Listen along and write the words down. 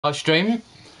live stream.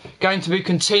 Going to be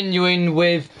continuing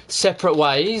with Separate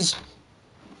Ways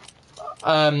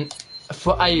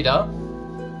for Ada.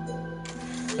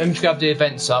 Let me just grab the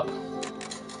events up.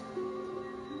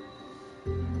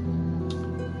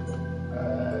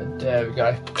 There we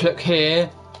go. Click here.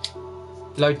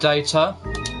 Load data.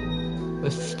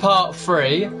 With part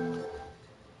 3.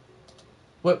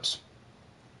 Whoops.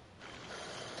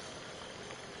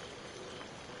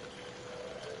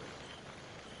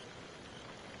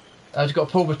 I've just got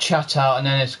to pull the chat out and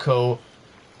then it's cool.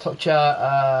 Top chat,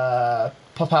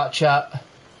 pop out chat.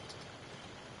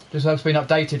 Just like it's been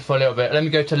updated for a little bit. Let me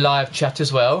go to live chat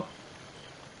as well.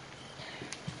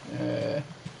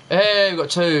 Hey, we've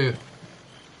got 2.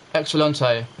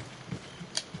 Excellente.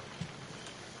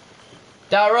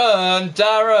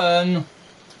 Darren!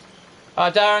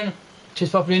 Hi Darren.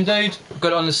 Cheers popping in, dude. We've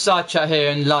got it on the side chat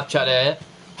here and live chat there.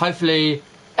 Hopefully,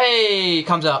 hey, it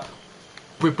comes up.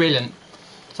 Brilliant.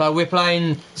 So we're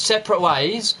playing Separate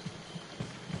Ways,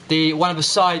 one of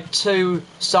the two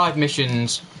side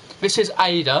missions. This is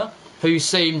Ada, who's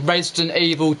seen Resident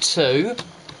Evil 2.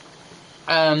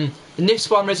 In this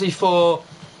one, Resident Evil 4,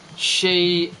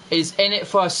 she is in it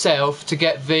for herself to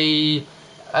get the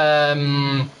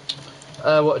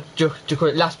what do you call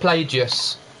it? Last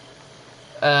Plagius.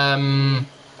 And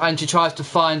she tries to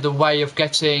find the way of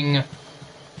getting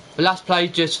the Last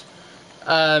Plagius.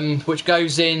 Which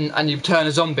goes in and you turn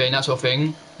a zombie and that sort of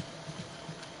thing.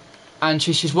 And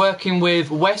she's working with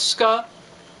Wesker.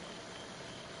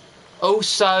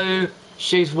 Also,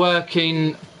 she's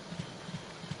working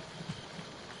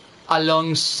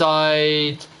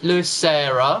alongside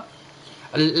Lucera,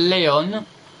 Leon,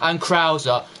 and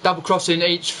Krauser, double crossing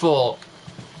each 4.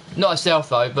 Not herself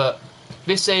though, but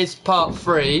this is part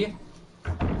 3.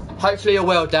 Hopefully you're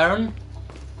well, Darren.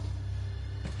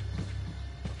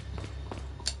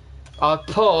 I'll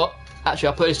put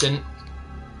this in.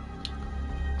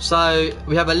 So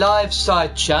we have a live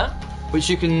side chat, which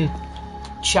you can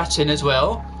chat in as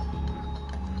well.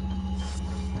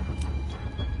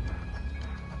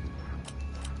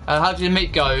 How did the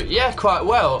meet go? Yeah, quite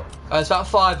well. It's about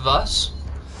 5 of us.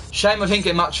 Shame I didn't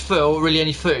get much really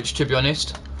any footage, to be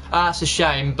honest. That's a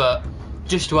shame, but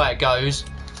just the way it goes.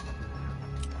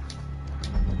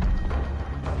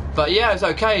 But yeah, it's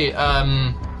okay.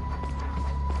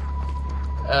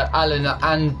 Alan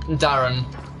and Darren.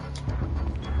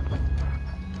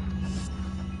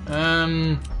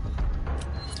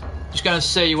 Just going to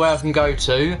see where I can go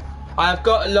to. I've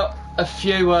got a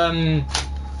few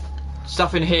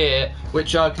stuff in here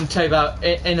which I can tell you about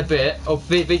in a bit, of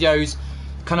videos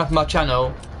kind of from my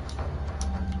channel.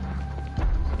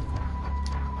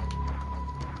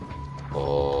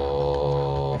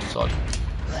 Oh, sorry.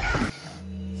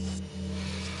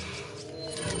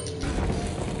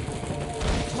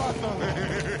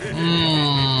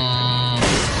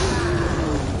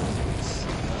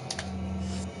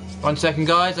 One second,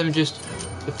 guys. Let me just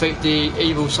defeat the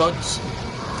evil sods.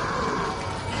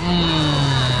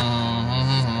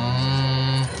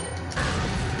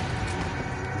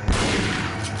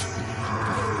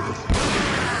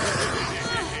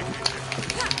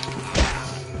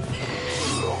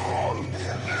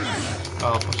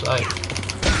 Oh, what's that?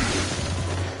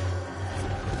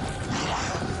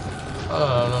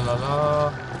 La la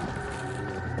la.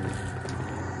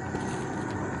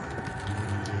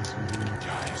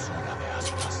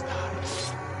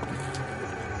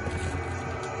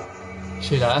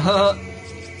 See that?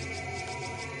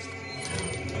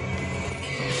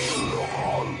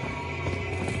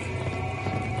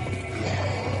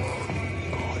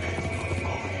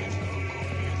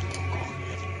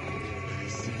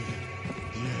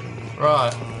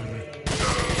 Right.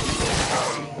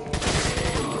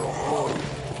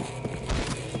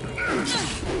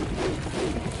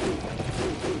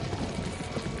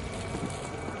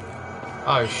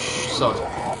 Oh, sorry.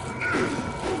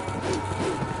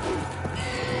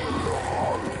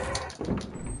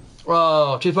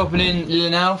 Oh, keep popping in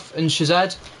Lillian Alf and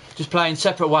Shazad, just playing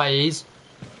Separate Ways.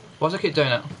 Why does I keep doing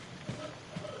that?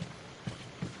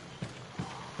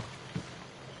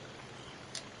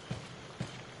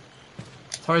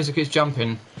 Sorry, it keeps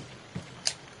jumping.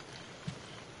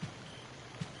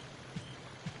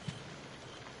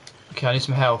 Okay, I need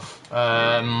some health.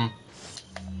 Yeah,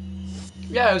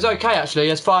 it was okay actually.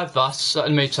 There's 5 of us at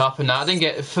the meet up and that. I didn't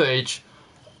get the footage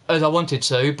as I wanted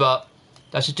to, but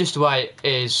that's just the way it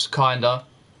is, kinda.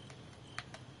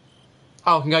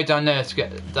 Oh, I can go down there to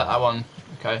get that one.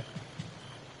 Okay.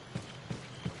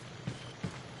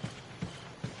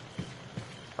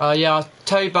 Yeah, I'll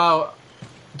tell you about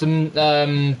the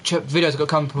videos that got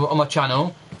come on my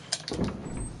channel.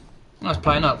 That's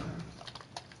playing up.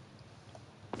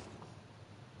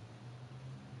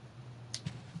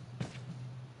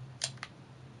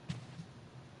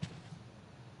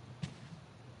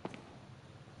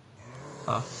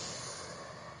 Ah.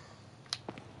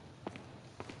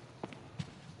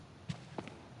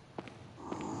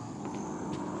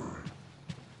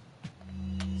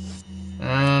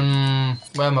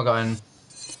 Where am I going?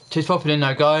 Just popping in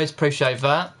now, guys. Appreciate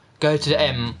that. Go to the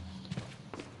M.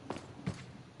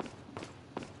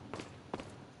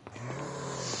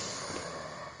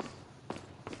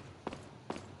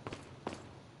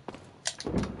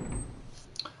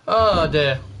 Oh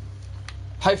dear.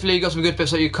 Hopefully you got some good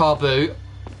bits at your car boot.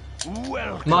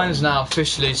 Mine's now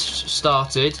officially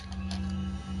started.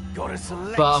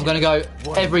 But I'm going to go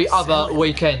every other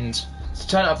weekend. So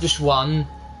turn up just one.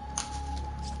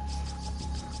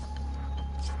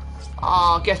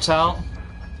 Ah, get out.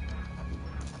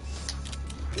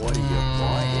 What are you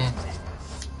buying?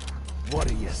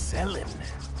 What are you selling?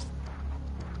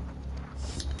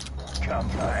 Come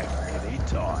back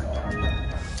anytime.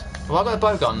 Have I got a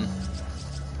bow gun?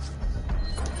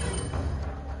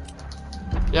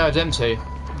 Yeah, it's empty.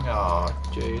 Oh,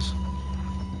 jeez.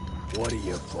 What are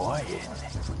you buying?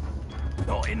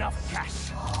 Not enough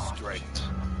cash. Straight.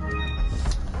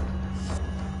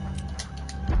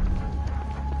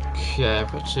 Okay,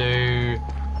 I've got to...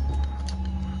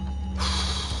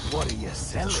 What are you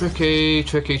selling?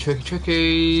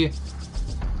 Tricky.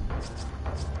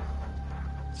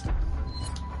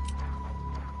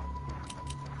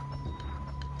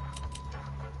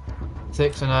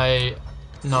 6 and 8,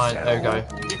 9, there we go.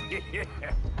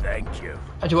 Thank you.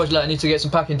 Actually, watch that, I need to get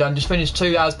some packing done. Just finished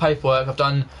 2 hours paperwork. I've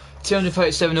done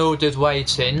 237 orders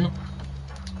waiting.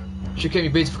 Should keep me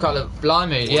busy for a couple of...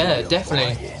 Blimey, yeah,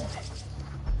 definitely.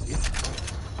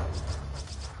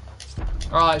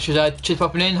 Alright, cheers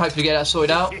popping in. Hopefully get that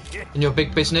sorted out in your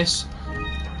big business.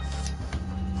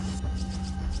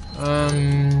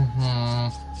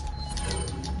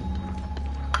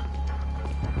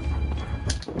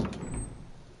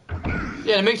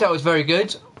 Yeah, the meetup was very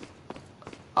good.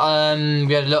 We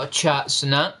had a lot of chats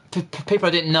and that. People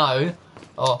I didn't know,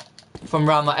 or from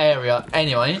around my area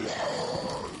anyway.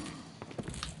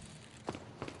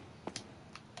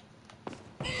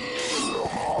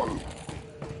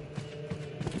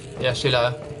 Yeah, see you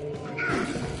later.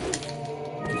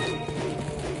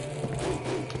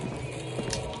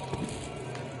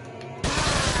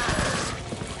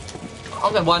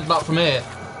 I'm going to wind them up from here.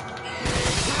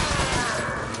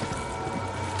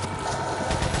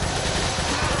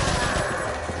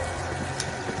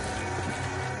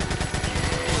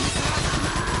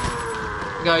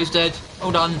 Go, he's dead.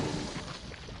 All done.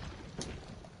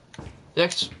 The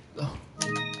X...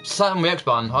 Something with the X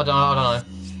button. I don't know.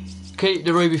 Keep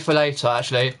the ruby for later,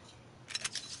 actually.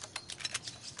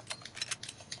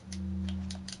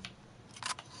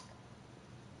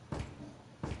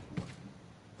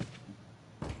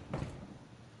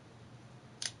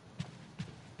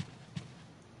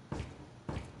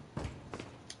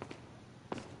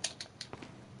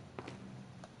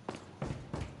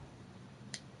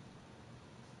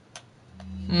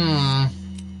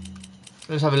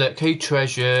 Let's have a look. Key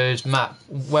treasures, map.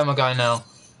 Where am I going now?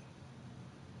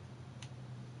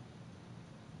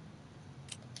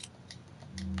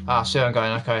 Ah, see where I'm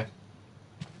going, okay.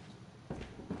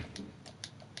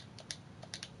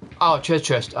 Oh, treasure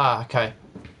chest. Ah, okay.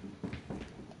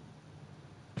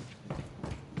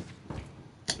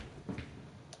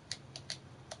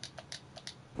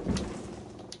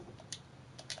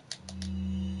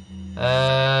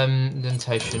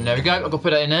 Indentation. There we go. I've got to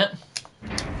put that in there.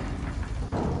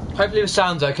 Hopefully the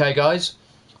sound's okay, guys.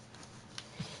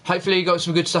 Hopefully you got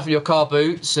some good stuff in your car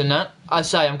boots and that. I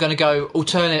say I'm going to go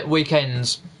alternate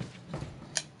weekends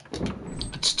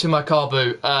to my car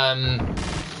boot. I'll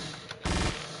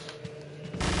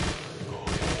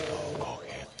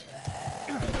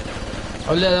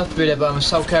let that be there, but I'm a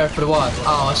sole carer for the wife.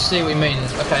 Oh, I see what you mean.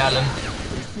 Okay, Alan.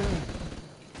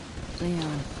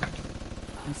 Leon,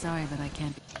 I'm sorry, but I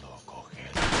can't.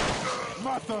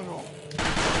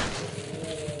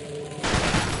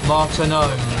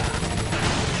 Martinone.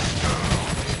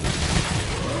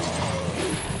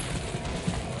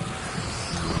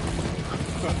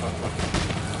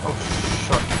 Oh,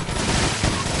 shit.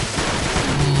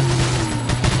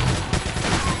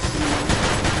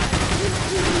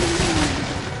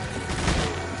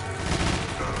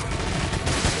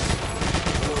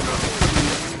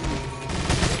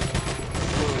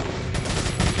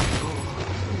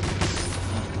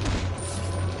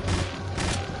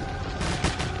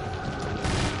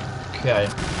 Okay.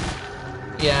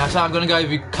 Yeah, so I'm gonna go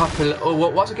with a couple. Oh,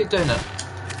 what's I keep doing that?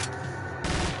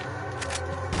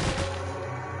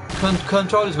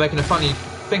 Controller's making a funny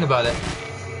thing about it.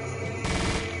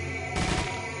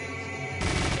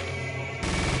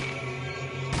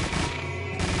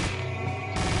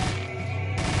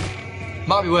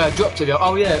 Might be where I dropped it.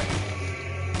 Oh yeah.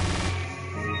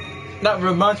 That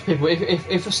reminds people, if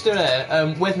it's still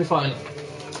there, where's my phone?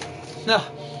 No,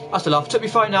 that's the laugh. Took my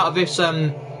phone out of this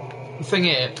thing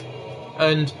here,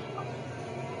 and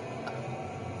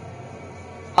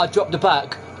I dropped the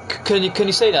back. Can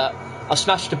you see that? I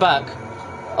smashed the back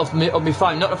of my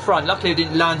phone, not the front. Luckily it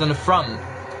didn't land on the front,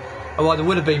 otherwise I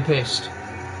would have been pissed.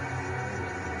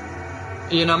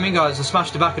 You know what I mean, guys? I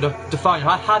smashed the back of the phone.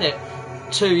 I had it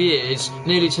 2 years,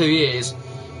 nearly 2 years,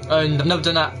 and I've never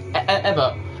done that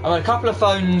ever. I've had a couple of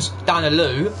phones down the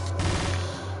loo,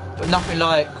 but nothing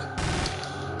like.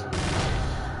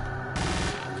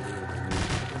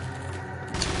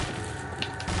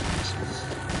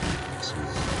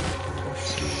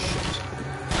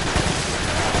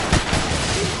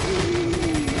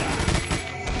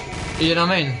 You know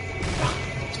what I mean?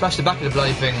 Smash the back of the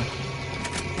bloody thing.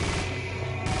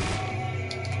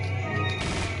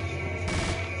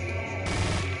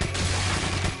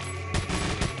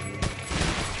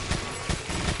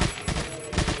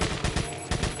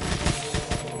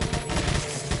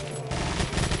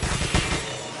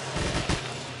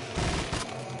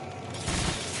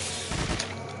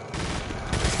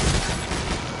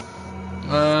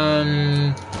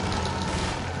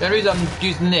 The only reason I'm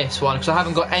using this one because I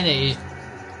haven't got any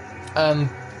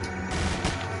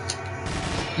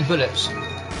bullets.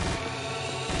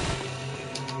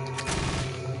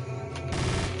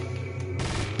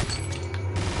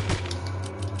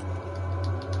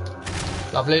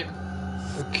 Lovely.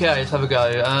 Okay, let's have a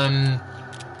go.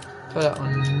 Put that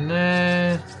on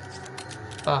there.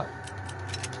 That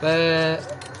there.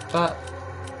 That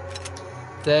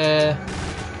there.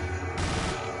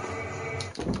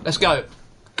 Let's go.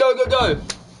 Go, go, go!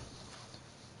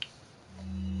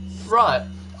 Right.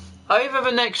 Over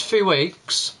the next few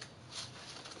weeks,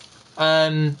 I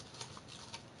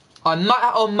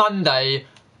might on Monday,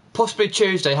 possibly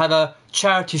Tuesday, have a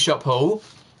charity shop haul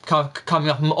coming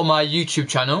up on my YouTube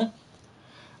channel.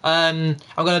 I'm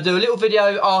going to do a little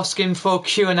video asking for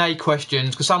Q&A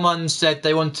questions because someone said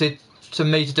they wanted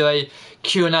me to do a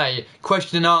Q&A,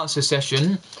 question and answer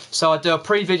session. So I'll do a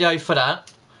pre-video for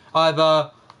that.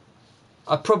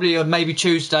 Probably maybe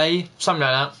Tuesday, something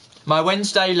like that. My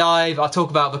Wednesday live, I talk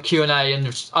about the Q&A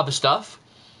and other stuff.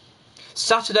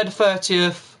 Saturday the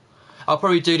 30th, I'll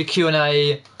probably do the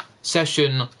Q&A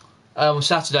session on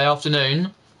Saturday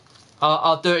afternoon.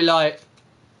 I'll do it like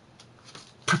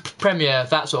premiere,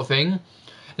 that sort of thing. And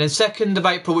then 2nd of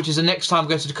April, which is the next time I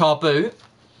go to the car boot.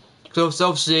 Because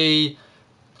obviously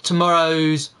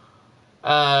tomorrow's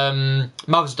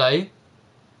Mother's Day.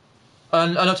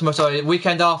 Not tomorrow, sorry,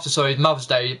 weekend after, sorry, Mother's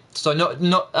Day. So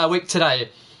not a week today.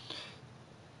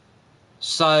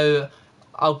 So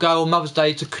I'll go on Mother's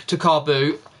Day to car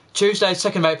boot. Tuesday,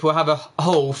 2nd of April, I'll have a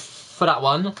haul for that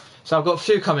one. So I've got a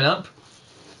few coming up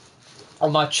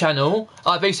on my channel.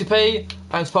 Alright, BCP,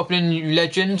 thanks for popping in, you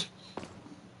legend.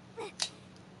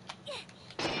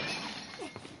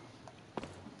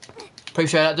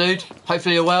 Appreciate that, dude.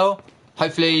 Hopefully you're well.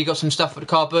 Hopefully you got some stuff at the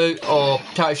car boot or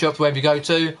charity shops, wherever you go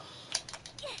to.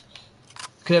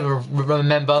 Can never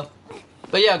remember.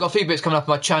 But yeah, I've got a few bits coming up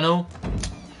on my channel.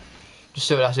 Just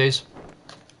see what that is.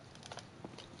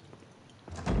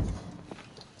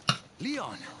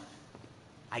 Leon.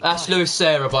 That's Lewis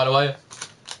Sarah, by the way.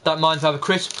 Don't mind if I have a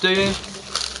crisp, do you?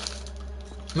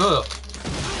 Ugh.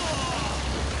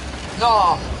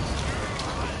 No!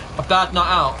 A bad night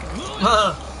out.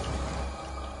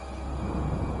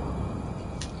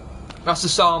 That's the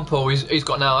sample he's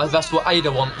got now. That's what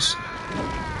Ada wants.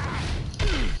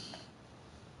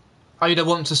 Ada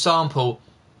wants a sample.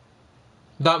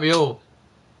 Don't we all?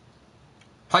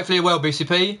 Hopefully you're well,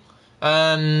 BCP.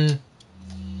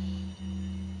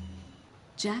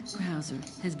 Jack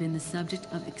Krauser has been the subject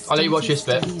of I'll let you watch this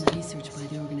bit. study and research by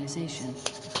the organization.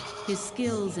 His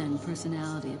skills and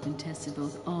personality have been tested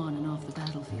both on and off the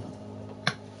battlefield.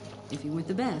 If he weren't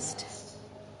the best,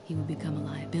 he would become a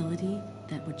liability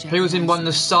that would. He was in one of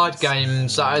the side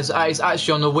games that is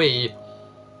actually on the Wii.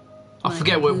 I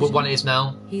forget what one it is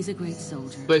now. He's a great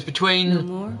soldier. But it's between no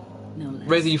more, no less.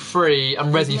 Resi 3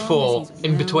 and Resi 4,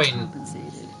 in between.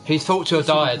 He's thought to have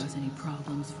died. Any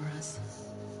problems for us.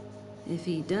 If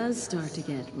he does start to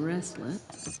get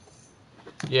restless.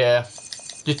 Yeah,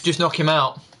 just knock him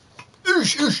out.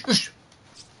 Oosh, oosh, oosh.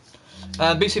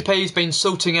 BCP's been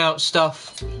sorting out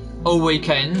stuff all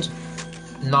weekend.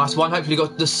 Nice one. Hopefully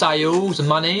got the sales, the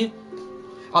money.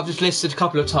 I've just listed a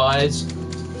couple of ties.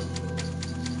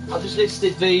 I've just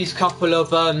listed these couple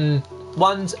of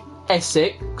one's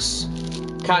Essex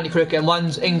County Cricket and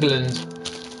one's England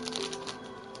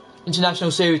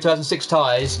International Series 2006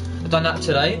 ties. I've done that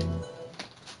today.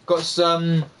 got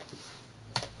some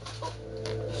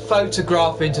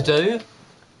photographing to do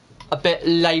a bit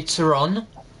later on.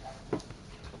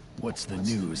 What's the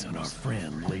news on our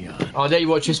friend Leon? I'll let you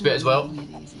watch this bit as well.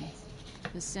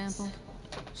 The sample?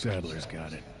 Sadler's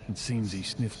got it. It seems he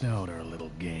sniffed out our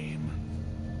little game.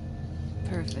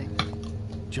 Perfect.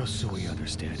 Just so we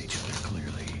understand each other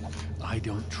clearly, I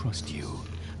don't trust you,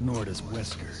 nor does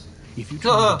Wesker. If you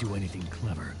try to do anything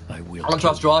clever, I will. I don't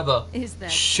trust driver. Is that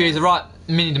She's the right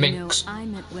mini You know, minx. I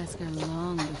met Wesker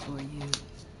long before you.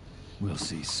 We'll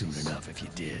see soon enough if you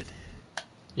did.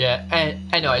 Yeah,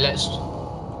 anyway, let's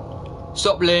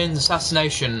stop Lynn's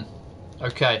assassination.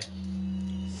 Okay.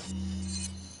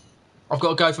 I've got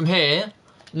to go from here.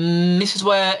 This is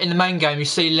where, in the main game, you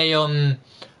see Leon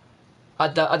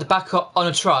at the back on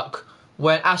a truck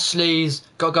when Ashley's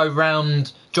got to go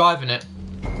round driving it.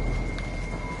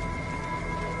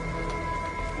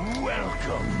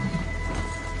 Welcome.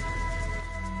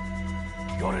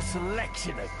 Got a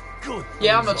selection of good.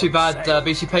 Yeah, I'm not too bad,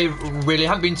 BCP, really. I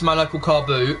haven't been to my local car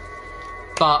boot,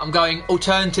 but I'm going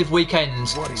alternative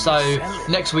weekends. So,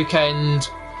 next weekend,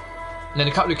 and then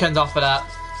a couple of weekends after that.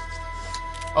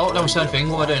 Oh, no one's saying anything.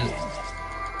 What am I doing?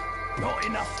 Not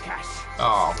enough cash.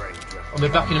 Oh, I'll be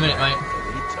back in a minute, mate.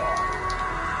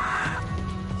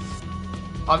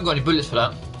 I haven't got any bullets for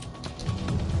that.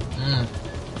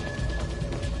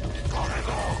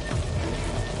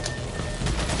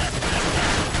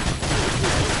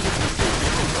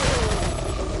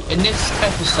 In this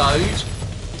episode,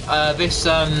 this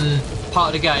part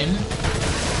of the game,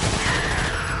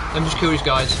 let me just kill these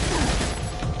guys.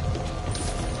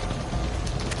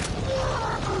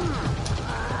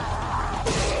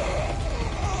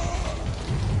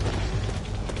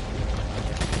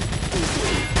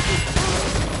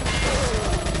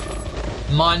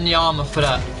 Mine the armour for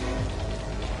that.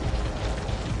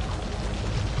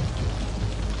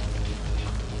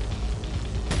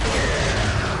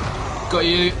 Got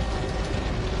you.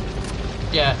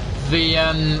 Yeah, the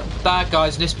bad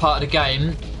guys in this part of the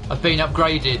game have been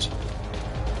upgraded.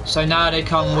 So now they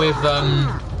come with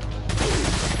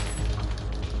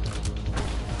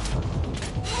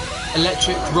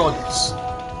electric rods.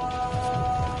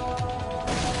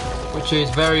 Which is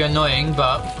very annoying,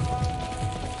 but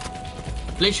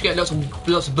at least you get lots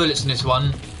of bullets in this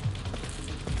one.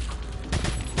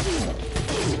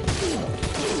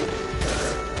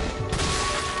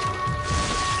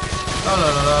 La la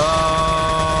la la.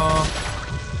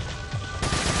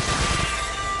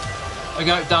 There we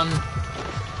go, done.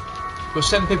 Got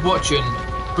 7 people watching.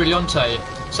 Brillante.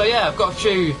 So yeah, I've got a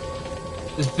few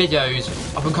videos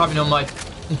I've been covering on my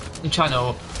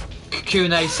channel.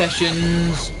 Q&A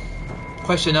sessions,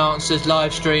 question and answers,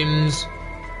 live streams,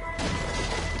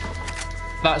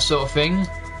 that sort of thing.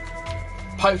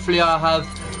 Hopefully I'll have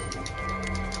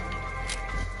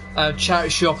a charity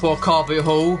shop or car boot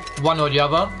haul, one or the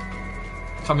other,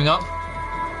 coming up.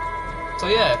 So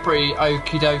yeah, pretty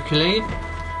okie dokie.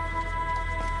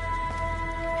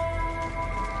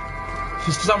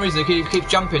 For some reason it keeps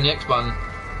jumping the X button.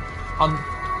 I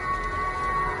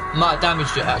might have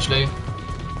damaged it actually.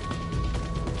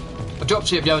 I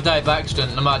dropped it the other day by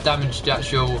accident and I might have damaged the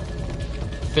actual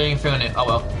thing on it. Oh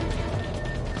well.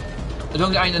 As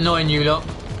long as it ain't annoying you lot.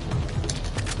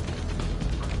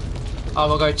 I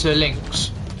will go to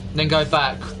links, then go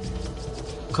back,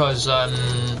 because there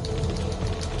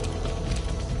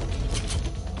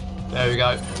we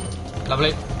go.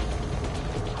 Lovely.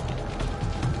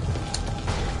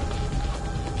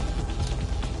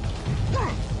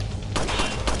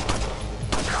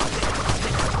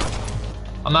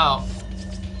 I'm out.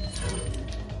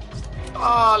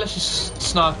 Ah, let's just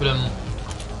snipe them.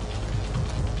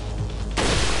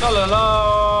 La la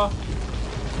la.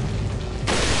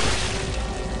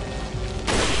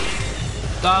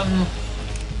 Done.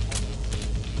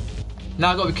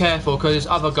 Now I've got to be careful because there's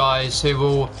other guys who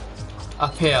will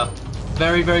appear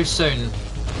very, very soon.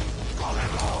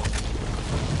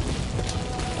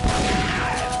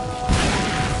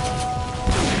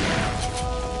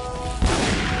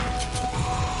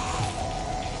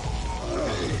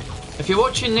 If you're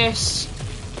watching this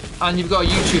and you've got a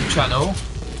YouTube channel,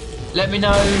 let me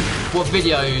know what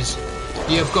videos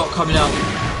you've got coming up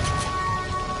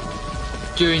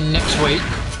during next week,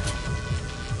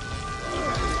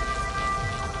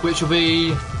 which will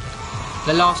be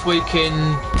the last week in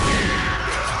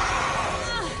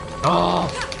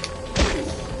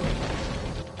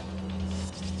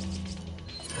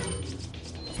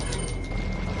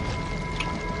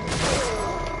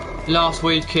last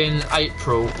week in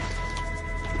April.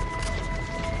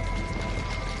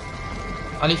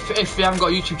 And if you haven't got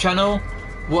a YouTube channel,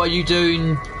 what are you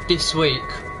doing this week?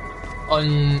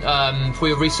 on for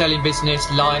your reselling business,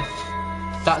 life,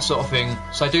 that sort of thing.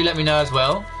 So do let me know as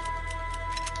well.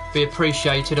 Be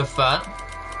appreciated of that.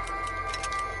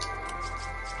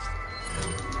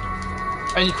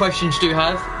 Any questions you do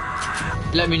have,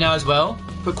 let me know as well.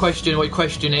 Put question what your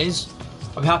question is.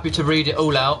 I'm happy to read it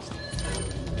all out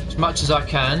as much as I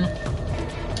can.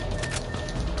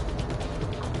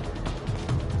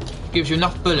 Gives you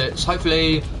enough bullets.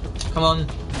 Hopefully, come on.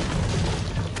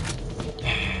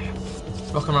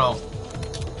 Rock and roll.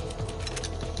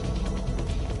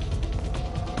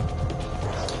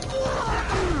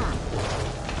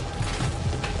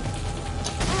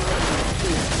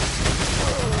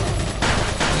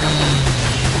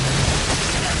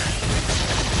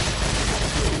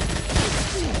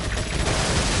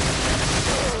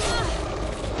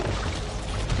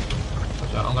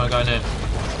 I'm gonna go in here.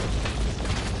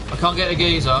 I can't get the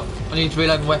geese up. I need to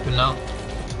reload the weapon now.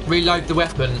 Reload the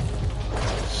weapon.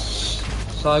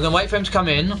 So I'm gonna wait for him to come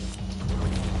in.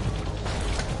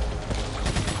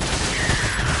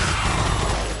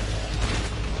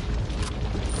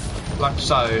 Like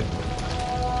so.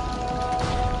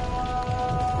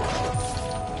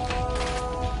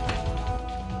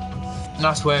 And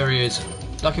that's where he is.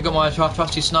 Like I got my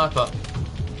trusty sniper.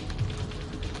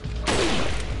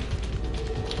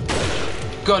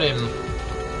 Got him.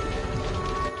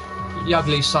 You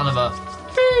ugly son of a.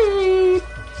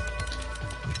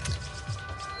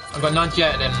 I've got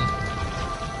 98 of them.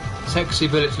 Sexy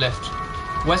bullets left.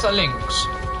 Where's that Lynx?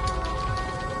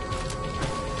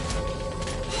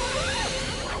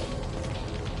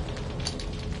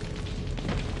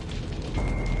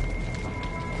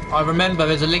 I remember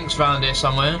there's a Lynx around here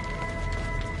somewhere.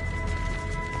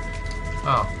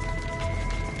 Oh.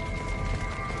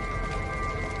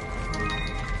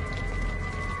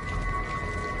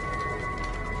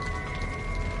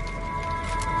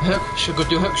 Hook, should go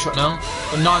do a hook shot now.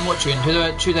 Got 9 watching.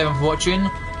 Choose everyone for watching.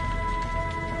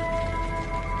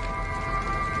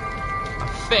 I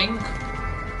think.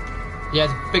 Yeah,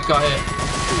 there's a big guy here.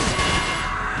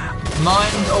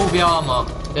 Mind all the armour.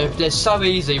 They're so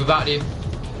easy without the.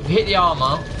 If you hit the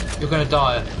armour, you're gonna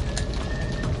die.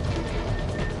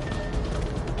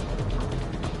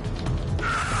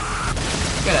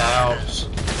 Get out.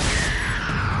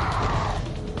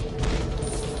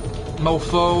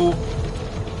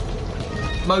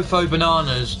 Mofo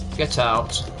bananas, get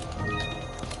out.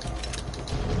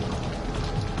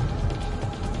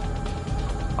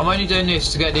 I'm only doing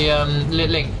this to get the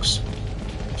Lynx.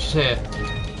 She's here.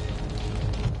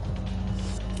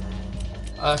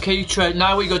 Key trade.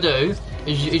 Now what you gotta do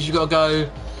is you gotta go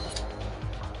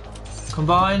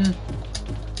combine.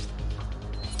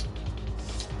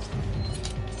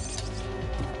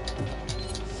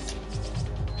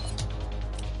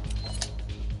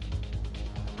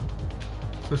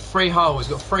 With 3 holes,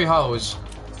 got 3 holes.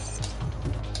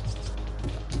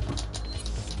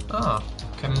 Ah,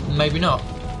 okay, maybe not.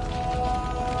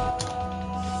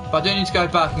 But I do need to go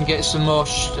back and get some more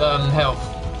health.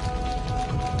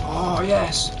 Oh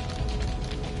yes.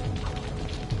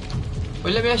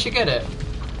 Wait, let me actually get it.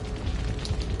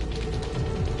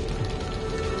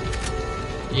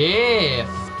 Yeah.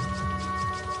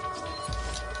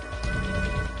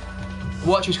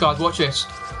 Watch this, guys. Watch this.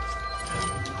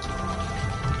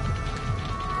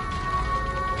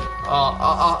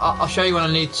 I'll show you when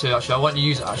I need to. Actually, I won't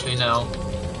use it actually now.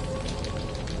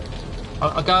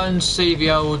 I'll go and see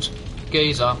the old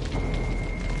geezer.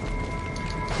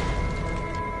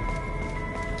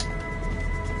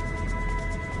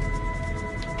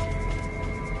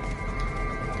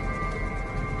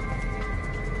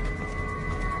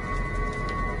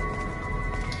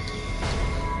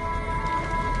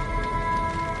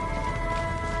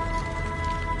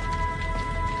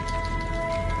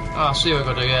 I see what I've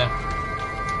got to do, yeah.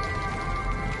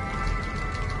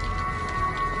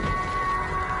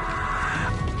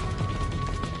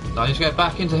 I need to get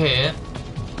back into here.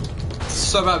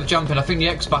 Sorry about the jumping. I think the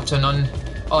X button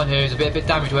on here is a bit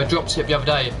damaged where I dropped it the other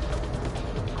day.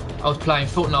 I was playing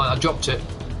Fortnite, I dropped it.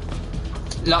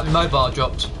 Like the mobile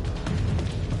dropped.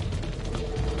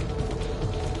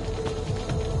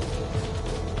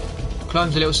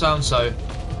 Clone's a little so-and-so.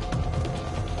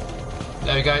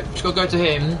 There we go. Just gotta go to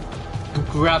him and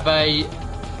grab a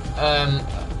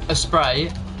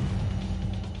spray.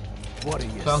 What are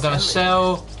you So I'm gonna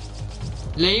sell.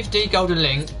 Leave the golden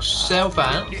link. Sell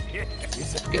that.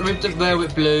 Get rid of the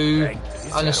velvet blue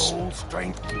and the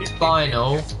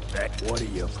spinal. What are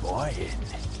you buying?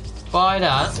 Buy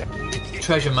that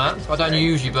treasure map. I don't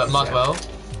usually, but might as well.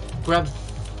 Grab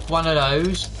one of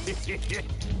those.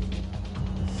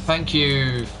 Thank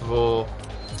you for.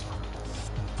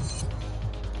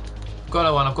 Got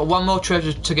another one. I've got one more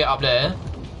treasure to get up there,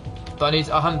 but I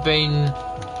haven't been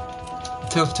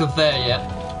till there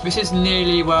yet. This is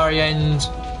nearly where I end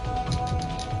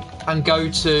and go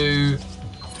to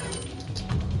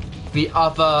the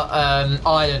other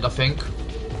island, I think.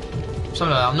 Something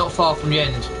like that. I'm not far from the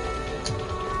end.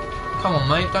 Come on,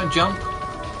 mate, don't jump.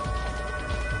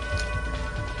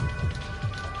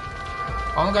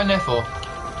 What am I going there for?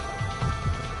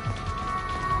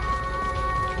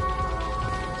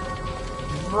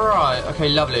 Right, okay,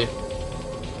 lovely.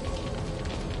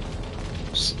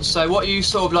 So what are you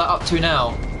sort of like up to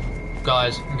now,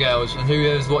 guys and girls, and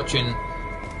whoever's watching?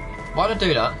 Why did I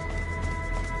do that?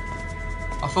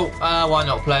 I thought, why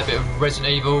not play a bit of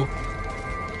Resident Evil?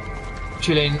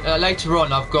 Chilling. Later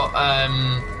on, I've got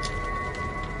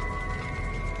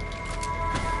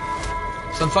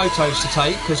some photos to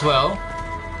take as well.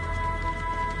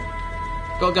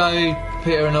 Gotta go,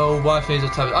 Peter and all. Wife needs a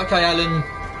tablet. Okay, Alan.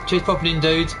 Cheers, popping in,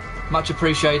 dude. Much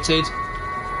appreciated.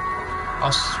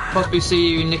 I'll possibly see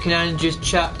you in Nick and Andrew's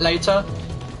chat later,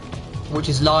 which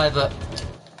is live at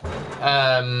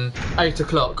 8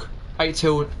 o'clock, 8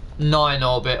 till 9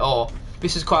 or a bit. Or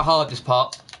this is quite hard, this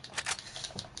part,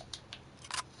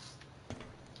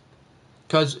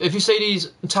 because if you see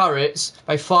these turrets,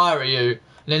 they fire at you, and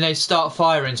then they start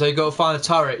firing. So you got to find a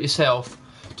turret yourself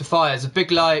to fire. It's a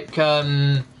big like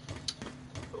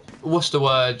what's the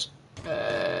word?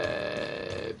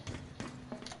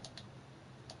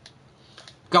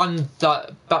 Gun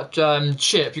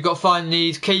chip. You've got to find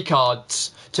these key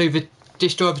cards to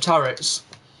destroy the turrets.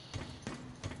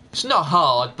 It's not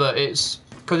hard, but it's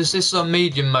because this is on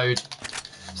medium mode,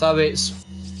 so it's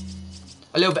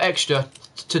a little bit extra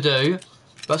to do,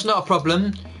 but it's not a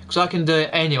problem because I can do it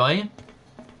anyway.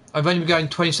 I've only been going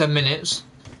 27 minutes,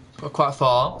 got quite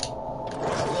far.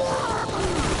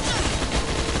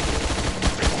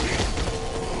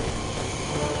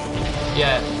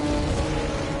 Yeah.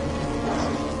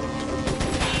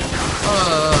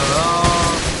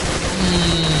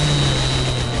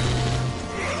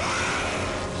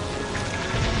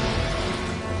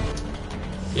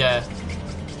 Yeah.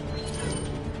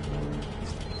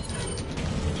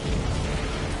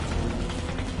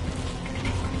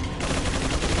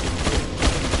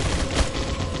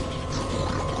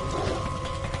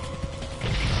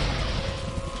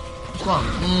 Come on.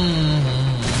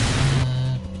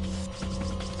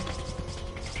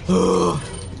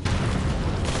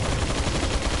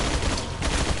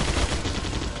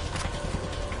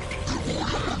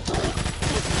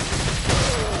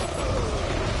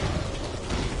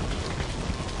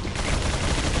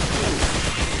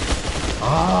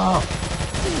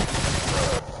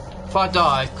 If I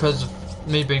die because of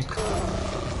me being...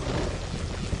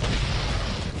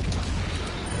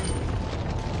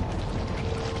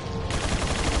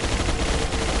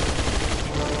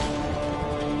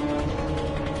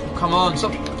 Come on,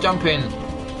 stop jumping.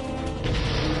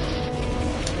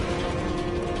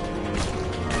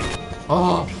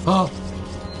 Oh.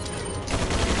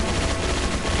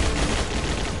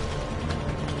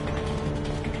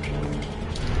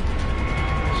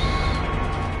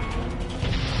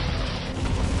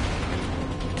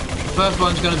 First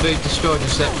one's going to be destroyed in a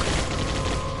sec.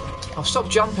 I'll stop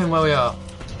jumping where we are.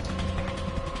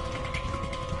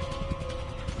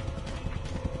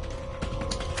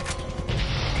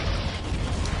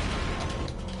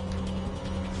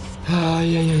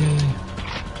 Yeah.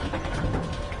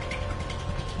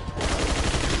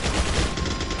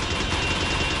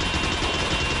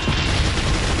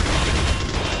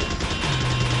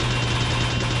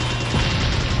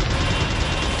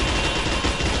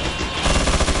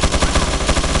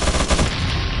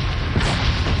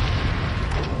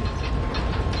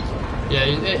 Yeah,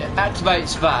 it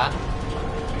activates that,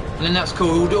 and then that's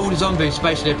cool. All the zombies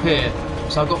basically appear.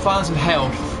 So I've got to find some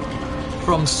health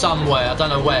from somewhere. I don't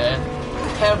know where.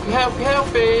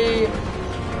 Healthy!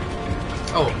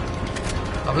 Oh,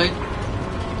 lovely.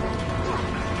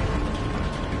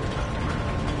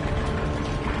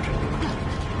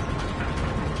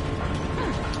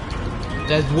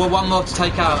 There's one more to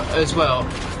take out as well.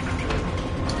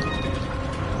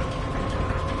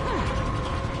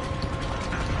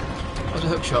 What's a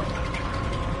hook shot?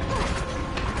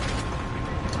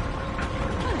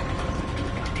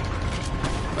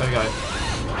 There we go.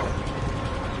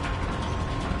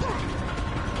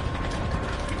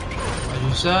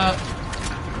 Use that.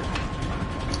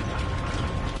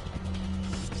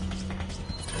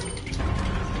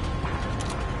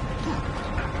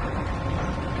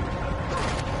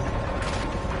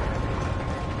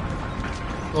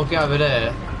 We'll get over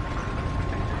there.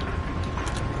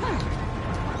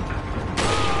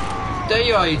 There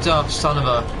you are, you daft son of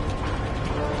a...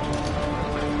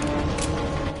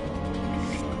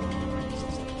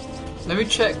 Let me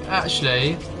check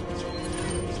actually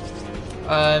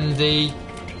the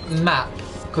map,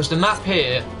 because the map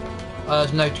here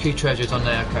there's no key treasures on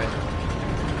there. Okay,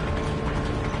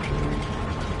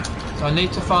 so I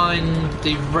need to find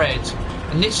the red,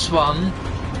 and this one,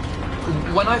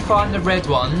 when I find the red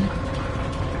one,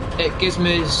 it gives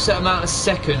me a set amount of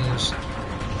seconds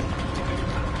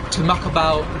to muck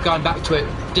about going back to it,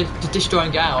 to destroy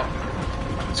and get out.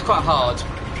 It's quite hard,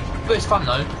 but it's fun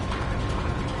though.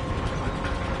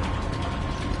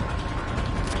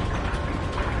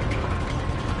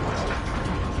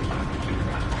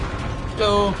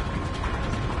 Hello.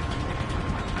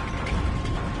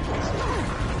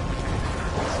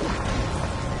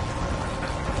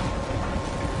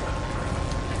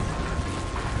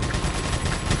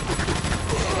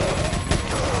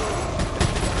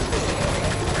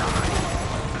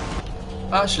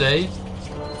 Actually,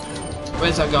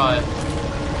 where's that guy?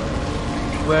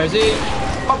 Where is he?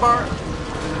 Bumper!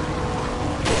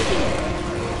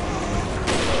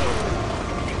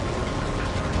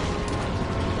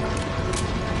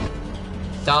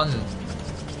 Done.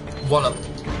 Wallop.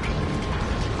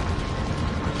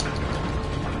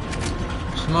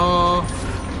 Small.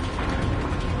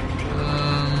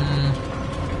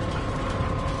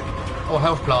 Oh,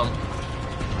 health plant.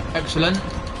 Excellent.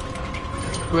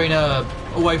 Green herb.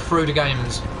 All the way through the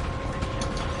games.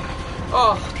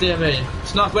 Oh, dear me.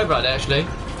 It's nice weather out there, actually.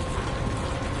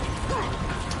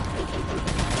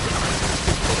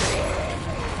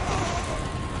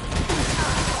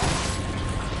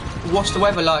 What's the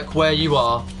weather like where you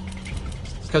are?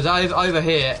 Because over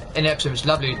here in Epsom it's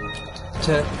lovely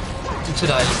today.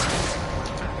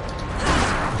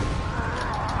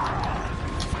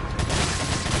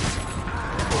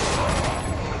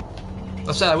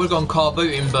 I said I would have gone car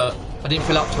booting, but I didn't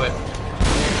feel up to it.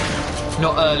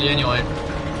 Not early anyway.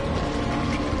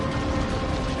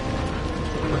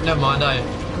 But never mind, eh?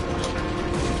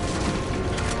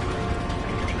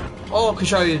 Oh, I can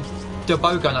show you the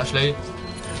bow gun actually.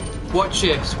 Watch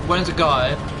this. When there's a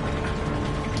guy.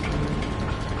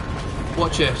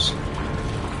 Watch this.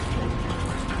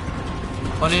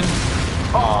 On him.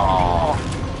 Oh!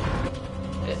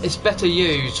 It's better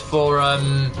used for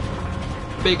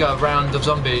bigger round of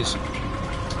zombies.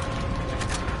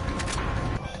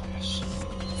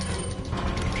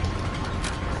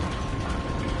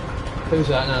 Who's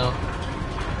that now?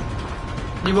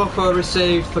 New offer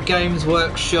received for Games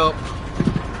Workshop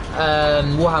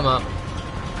Warhammer.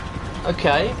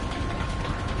 Okay.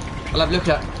 I'll have a look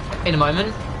at it in a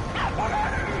moment.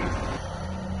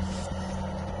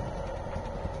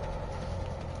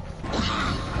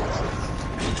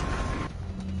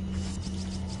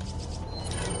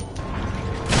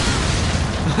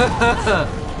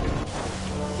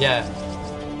 Yeah.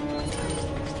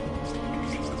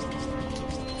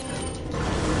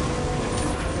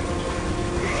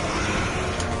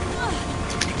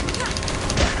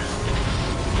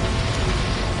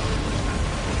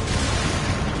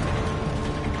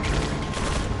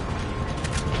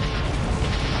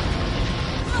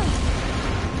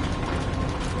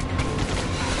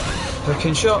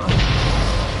 Looking shot.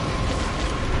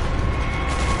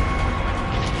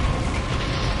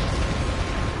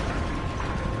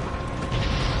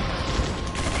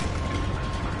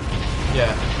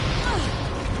 Yeah.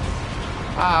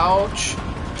 Ouch.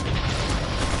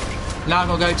 Now I'm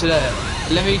gonna go to there.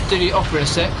 Let me do the offer in a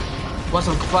sec. Once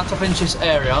I finish this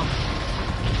area.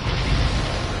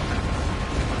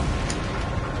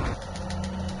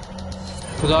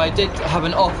 Because I did have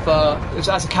an offer, it was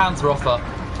as a counter offer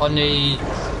on the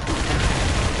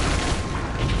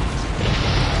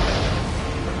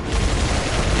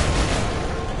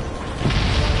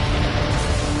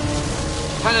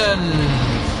cannon.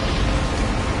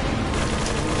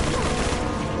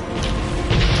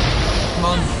 Come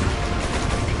on.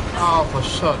 Oh, for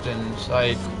certain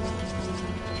sake.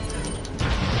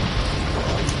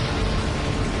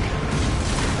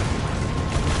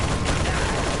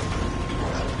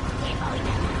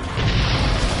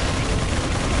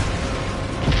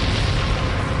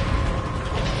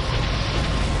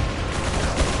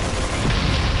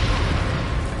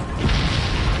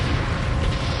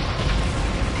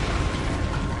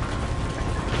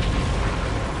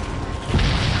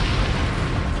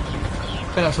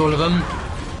 I think that's all of them.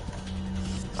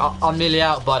 I'm nearly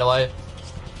out, by the way.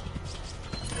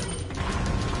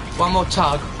 One more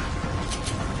tug,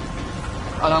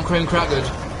 and I'm cream crackered.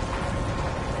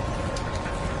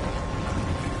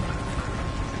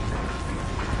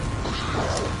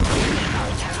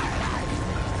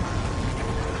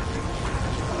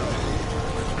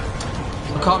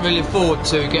 I can't really afford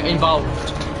to get involved.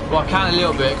 Well, I can a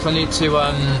little bit because I need to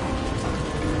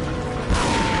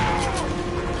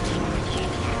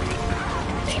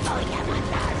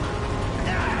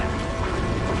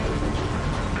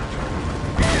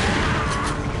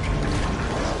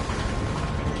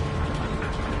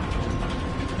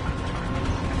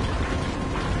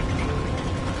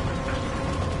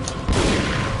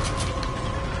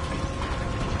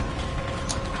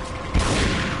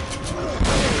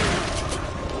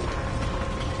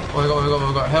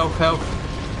we got? Health,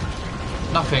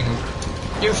 health. Nothing.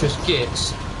 Useless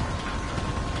gits.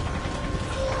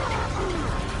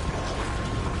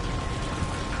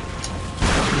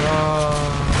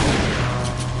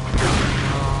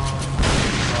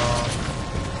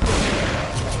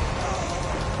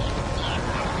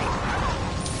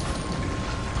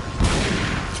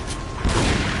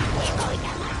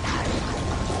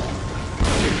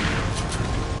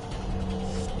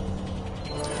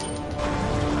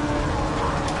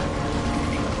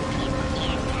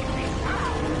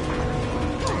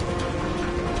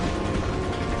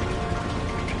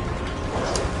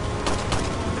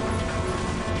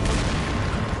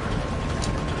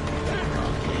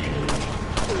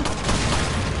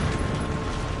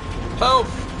 Help!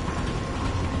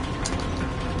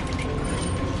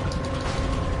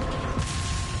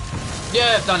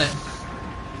 Yeah, I've done it.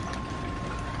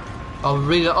 I'll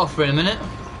read it off for in a minute.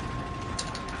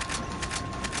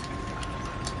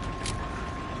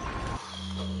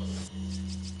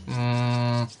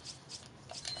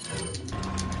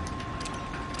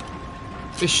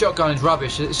 This shotgun is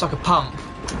rubbish. It's like a pump.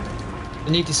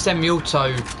 You need the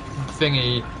semi-auto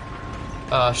thingy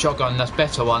shotgun. That's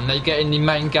better one that you get in the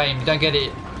main game. You don't get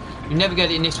it. You never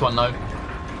get it in this one though.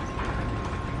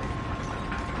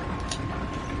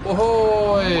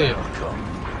 Ahoy!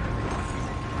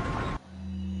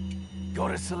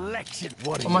 Got a selection.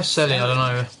 What am I selling? I don't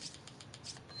know.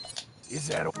 Is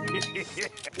that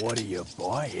what are you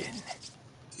buying?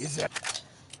 Is that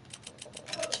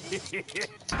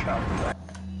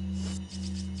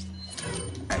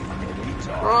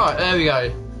right, there we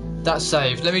go. That's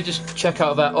saved. Let me just check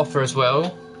out that offer as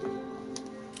well.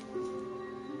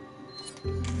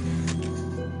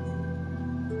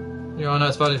 Yeah, I know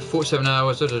it's valid for 47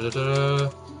 hours.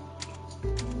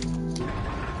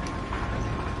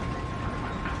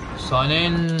 Sign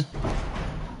in.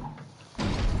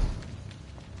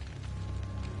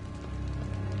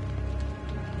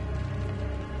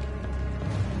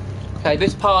 Okay,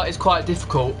 this part is quite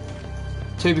difficult,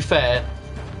 to be fair,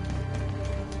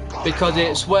 because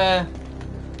it's where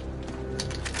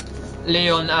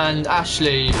Leon and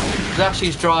Ashley,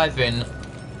 Ashley's driving.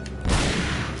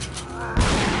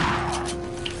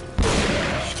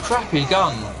 Crappy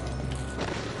gun.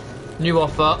 New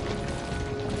offer.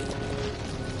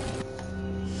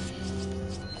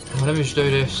 Oh, let me just do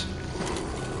this.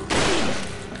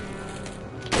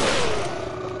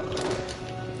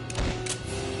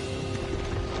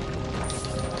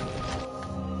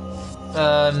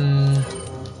 Have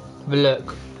a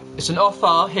look. It's an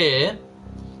offer here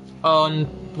on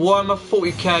Warhammer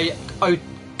 40k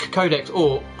Codex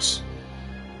Orcs.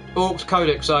 Orcs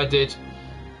Codex I did.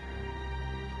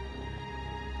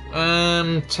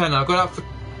 Tenner. I got that for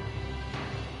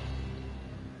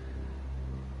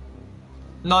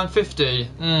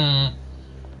 $9.50.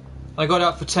 I got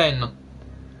that for 10.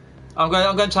 I'm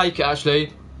going to take it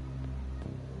actually,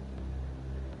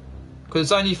 because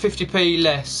it's only 50p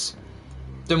less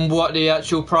than what the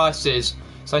actual price is.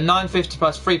 So $9.50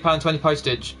 plus £3.20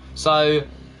 postage. So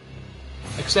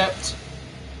accept.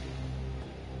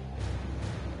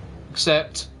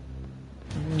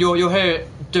 You'll hear it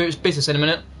do its business in a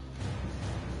minute.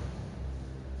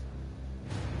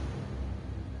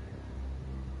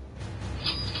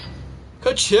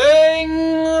 Ka-ching!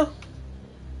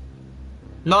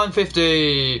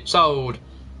 $9.50 sold.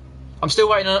 I'm still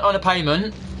waiting on a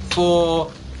payment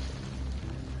for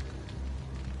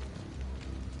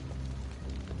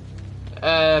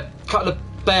a couple of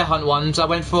bear hunt ones. I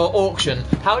went for auction.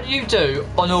 How do you do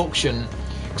on auction?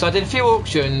 Because I did a few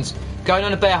auctions going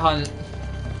on a bear hunt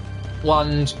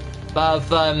ones, but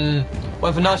I've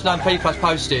went for 99p plus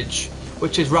postage,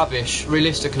 which is rubbish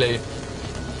realistically.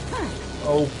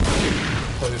 Oh.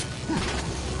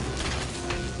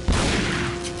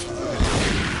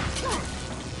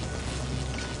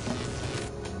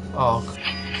 Oh.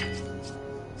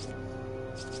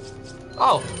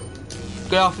 Oh.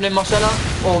 Good afternoon, Marcella,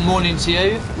 or morning to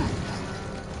you.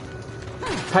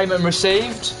 Payment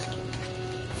received.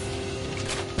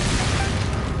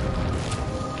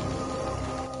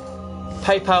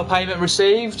 PayPal payment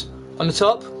received on the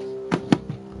top.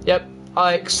 Yep,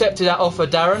 I accepted that offer,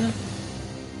 Darren.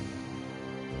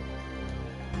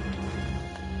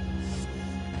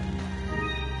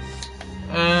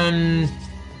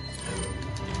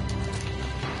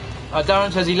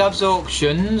 Darren says he loves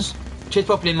auctions. Cheers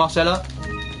properly, Marcella.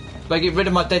 They get rid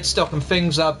of my dead stock and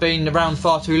things that have been around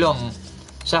far too long.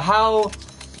 So how,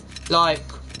 like,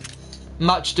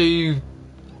 much do you...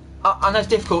 I know it's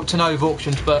difficult to know with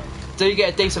auctions, but do you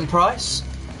get a decent price?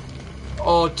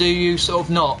 Or do you sort of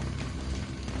not?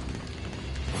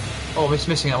 Oh, it's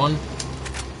missing that one.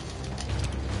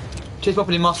 Cheers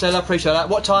properly, Marcella. Appreciate that.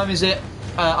 What time is it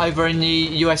over in the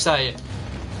USA?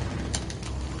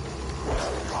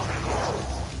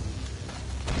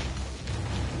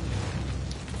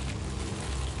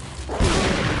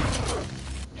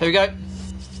 Here we go.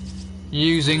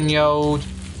 Using the old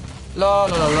la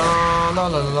la la la la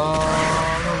la la la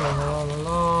la la la.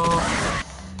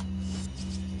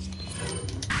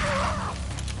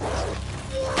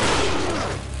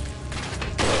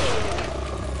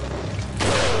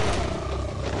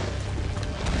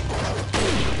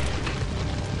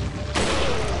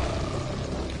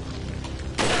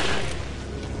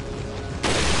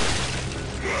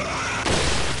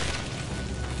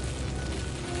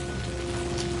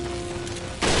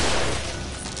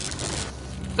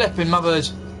 Flipping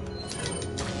mothers.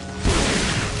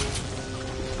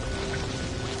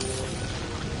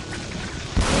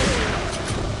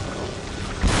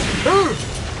 Oh,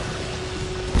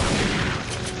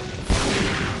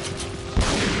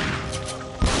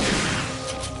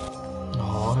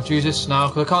 I'll use this now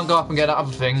because I can't go up and get that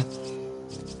other thing.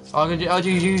 I'll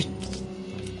use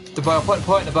the bow.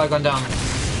 Point the bow gun down.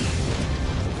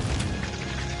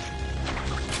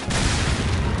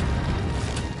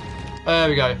 There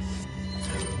we go.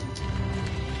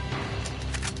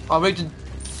 I'll read the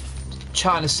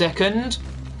chat in a second.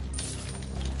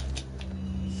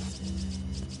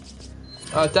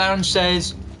 Darren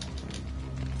says,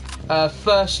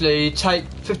 firstly, take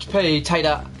 50p, take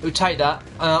that, we'll take that,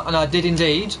 and I did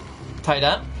indeed take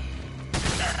that.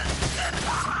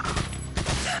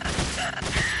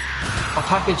 I'll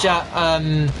package that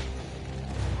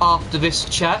after this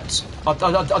chat.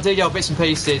 I'll do the old bits and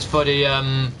pieces for the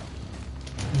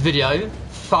video,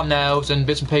 thumbnails and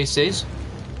bits and pieces.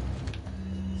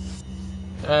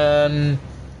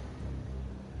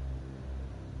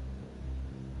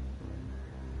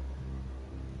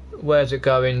 Where's it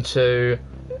going to?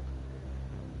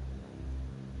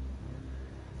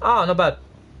 Ah, not bad.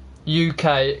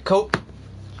 UK, cool.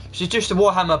 This is just a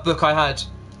Warhammer book I had.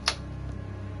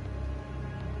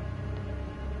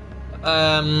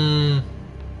 Let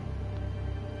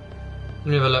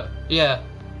me have a look. Yeah.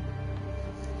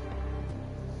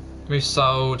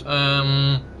 Resold. How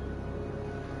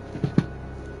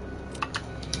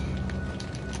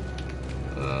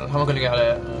am I going to get out of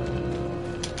here?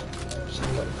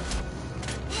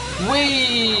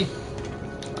 Whee!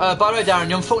 By the way, Darren,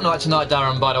 you're on Fortnite tonight,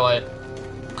 Darren, by the way.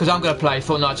 Because I'm going to play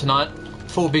Fortnite tonight.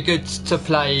 Thought it'd be good to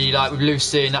play like with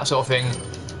Lucy and that sort of thing.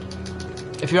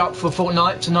 If you're up for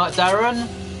Fortnite tonight, Darren,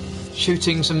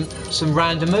 shooting some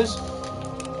randomers,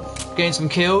 getting some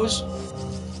kills,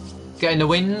 getting the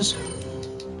wins.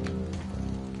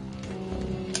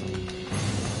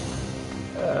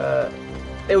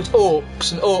 It was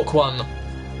Orcs, an Orc one.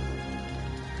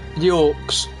 The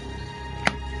Orcs.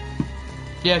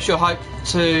 Yeah, sure. Hop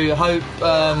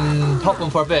on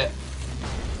for a bit.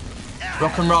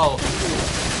 Rock and roll.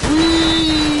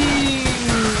 Whee!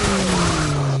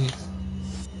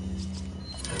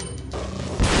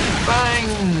 Bang!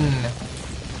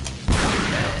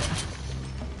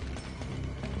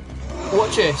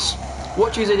 Watch this.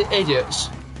 Watch these idiots.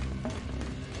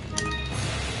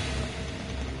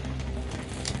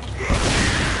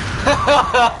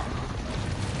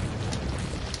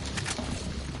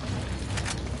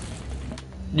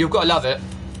 You've got to love it.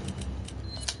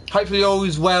 Hopefully all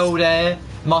is well there,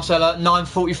 Marcella.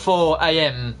 9:44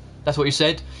 AM. That's what you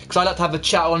said. Because I like to have a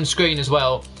chat on screen as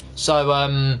well.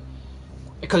 So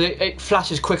because it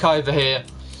flashes quick over here.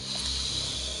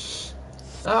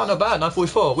 Oh, not bad.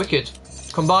 9:44. Wicked.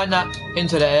 Combine that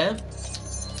into there.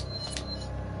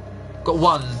 Got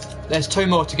one. There's two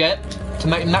more to get to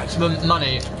make maximum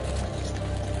money.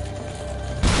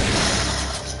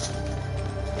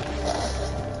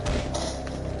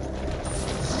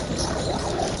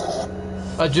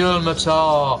 Ajul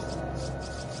Matar.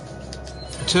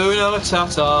 Tuna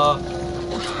Matata.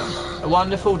 A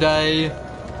wonderful day.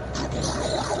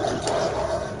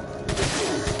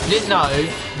 Didn't know,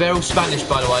 they're all Spanish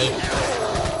by the way.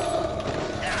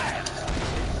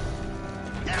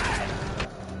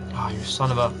 Oh, you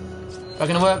son of a... They're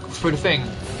going to work through the thing.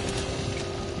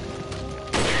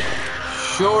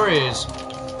 Sure is.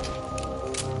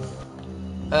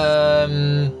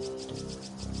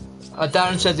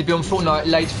 Darren says he'll be on Fortnite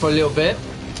later for a little bit.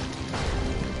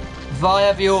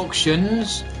 Via the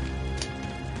auctions,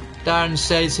 Darren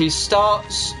says he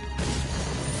starts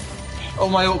all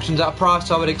my auctions at a price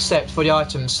I would accept for the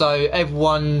items. So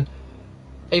everyone,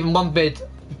 even one bid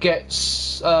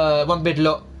gets, one bid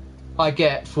lot I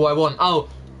get for what I want. Oh,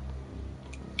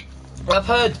 I've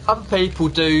heard other people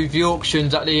do the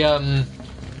auctions at the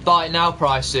buy it now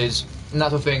prices. and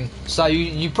that sort of thing. So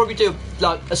you probably do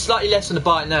like a slightly less on the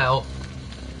bike now,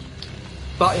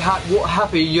 but what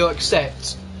happy you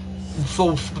accept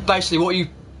for basically what you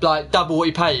like double what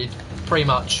you paid, pretty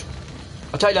much.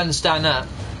 I totally understand that.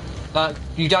 Like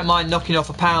you don't mind knocking off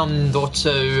 £1 or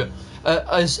two,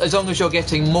 as long as you're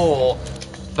getting more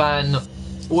than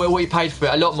what you paid for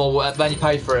it, a lot more than you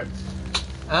paid for it.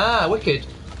 Ah, wicked.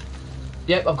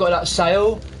 Yep, I've got that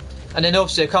sale, and then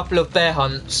obviously a couple of bear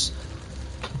hunts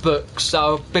books.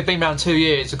 So they've been around 2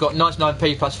 years. I've got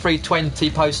 99p plus 320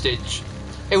 postage.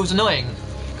 It was annoying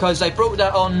because they brought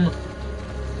that on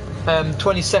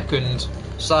 22nd,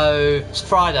 so it's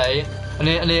Friday, and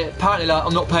apparently like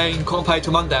I'm not paying, can't pay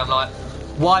till Monday. I'm like,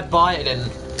 why buy it then?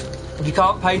 If you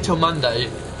can't pay till Monday,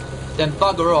 then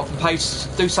bugger off and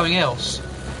do something else.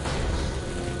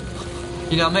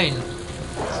 You know what I mean?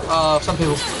 Some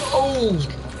people. Oh,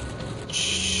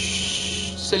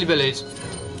 silly billies.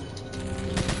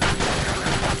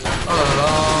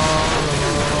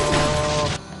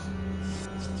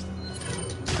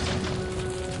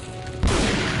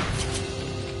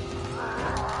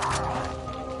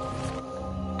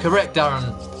 Correct,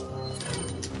 Darren.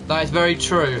 That is very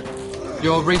true.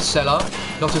 You're a reseller,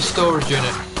 not a storage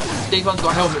unit. These ones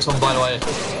got helmets on, by the way.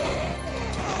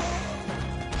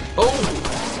 Oh!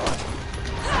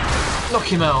 Knock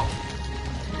him out.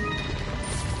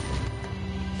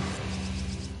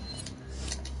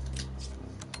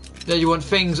 Yeah, you want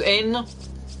things in,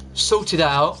 sorted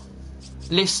out,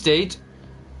 listed,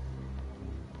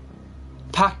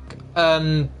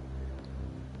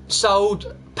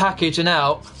 sold, packaged and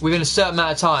out within a certain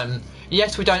amount of time.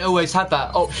 Yes, we don't always have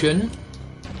that option,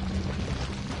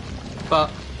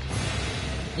 but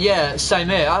yeah, same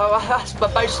here.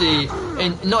 But basically,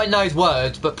 not in those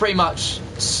words, but pretty much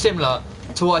similar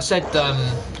to what I said. I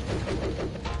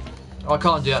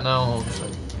can't do that now.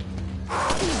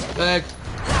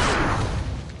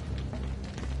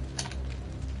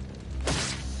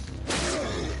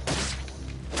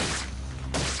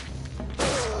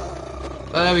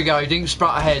 There we go, didn't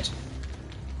sprite ahead.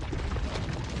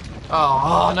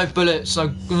 Oh, no bullets.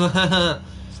 No. I'm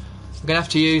gonna have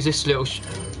to use this little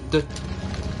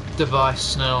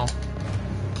device now.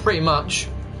 Pretty much.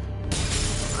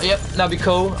 Yep, that'd be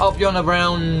cool. I'll be on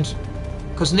around,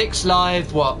 because Nick's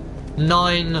live, what,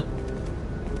 8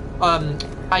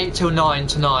 till 9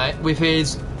 tonight with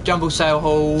his Jumble Sale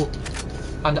Haul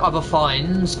and other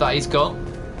finds that he's got.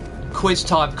 Quiz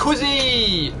time.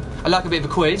 Quizzy! I like a bit of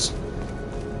a quiz.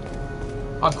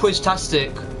 I'm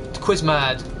quiz-tastic, quiz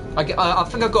mad. I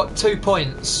think I got 2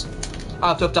 points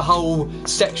out of the whole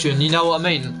section, you know what I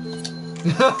mean?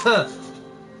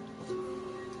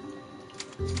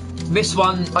 This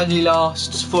one only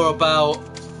lasts for about,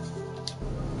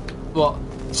 what,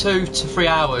 2 to 3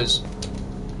 hours.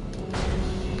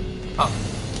 Oh.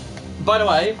 By the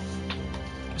way,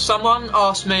 someone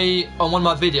asked me on one of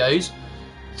my videos,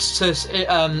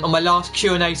 on my last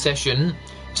Q&A session,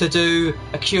 to do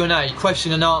a Q&A,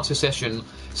 question and answer session.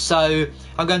 So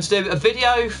I'm going to do a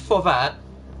video for that,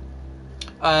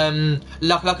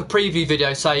 like a preview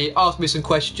video, say ask me some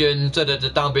questions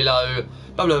down below,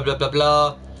 blah blah blah blah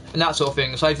blah, and that sort of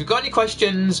thing. So if you've got any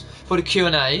questions for the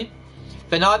Q&A,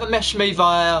 then either message me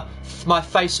via my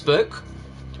Facebook,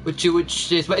 which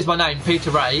is my name, Peter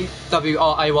Ray,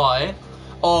 W-R-A-Y,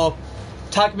 or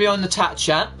tag me on the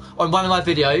chat on one of my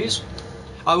videos.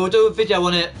 I will do a video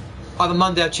on it either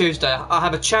Monday or Tuesday. I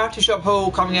have a charity shop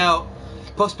haul coming out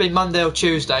possibly Monday or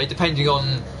Tuesday, depending on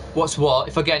what's what,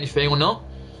 if I get anything or not.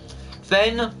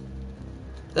 Then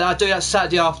I do that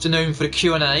Saturday afternoon for the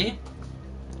Q&A,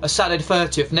 Saturday the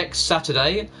 30th, next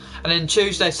Saturday, and then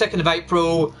Tuesday 2nd of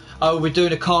April I will be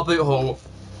doing a car boot haul,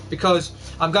 because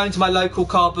I'm going to my local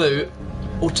car boot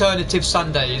alternative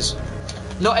Sundays.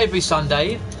 Not every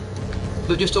Sunday,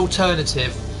 but just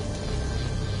alternative.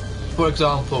 For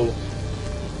example,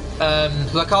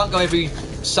 because I can't go every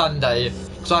Sunday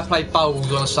because I play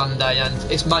bowls on a Sunday and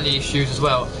it's money issues as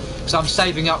well. So I'm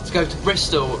saving up to go to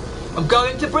Bristol. I'm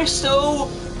going to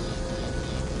Bristol!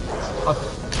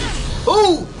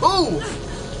 Ooh! Ooh!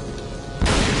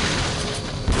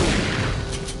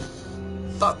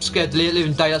 I'm scared to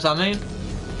living daylights at me.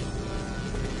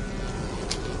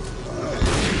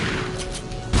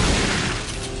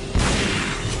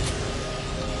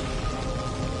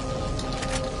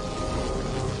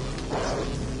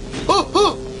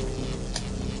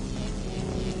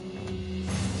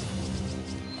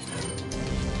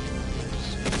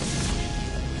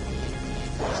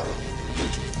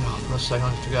 So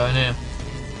hungry to go in here.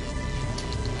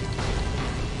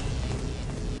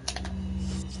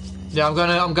 Yeah,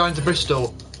 I'm going to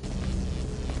Bristol.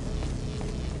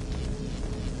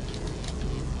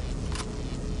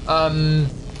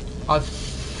 I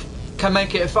can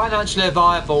make it financially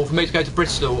viable for me to go to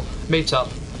Bristol meet-up,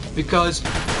 because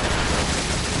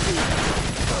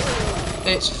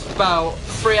it's about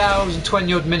 3 hours and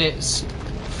 20 odd minutes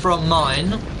from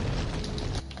mine.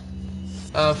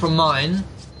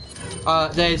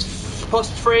 There's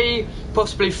three,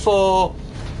 possibly four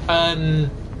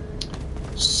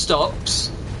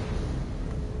stops.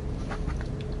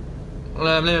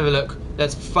 Let me have a look.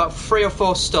 There's about 3 or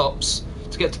 4 stops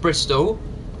to get to Bristol.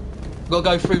 We'll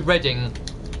go through Reading.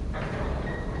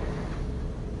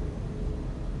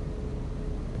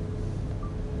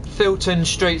 Filton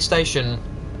Street Station,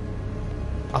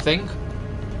 I think.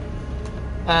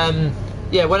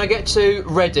 Yeah, when I get to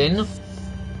Reading.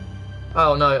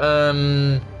 Oh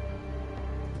no,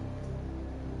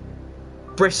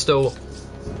 Bristol.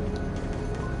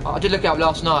 I did look it up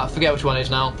last night, I forget which one it is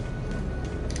now.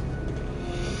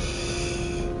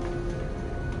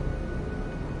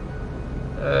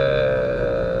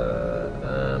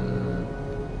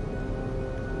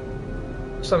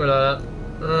 Something like that.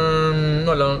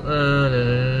 Not long.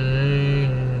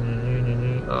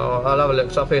 Oh, I'll have a look.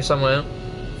 It's up here somewhere.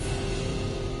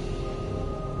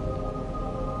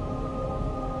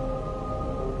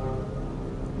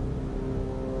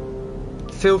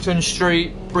 Filton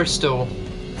Street, Bristol.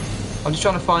 I'm just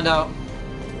trying to find out.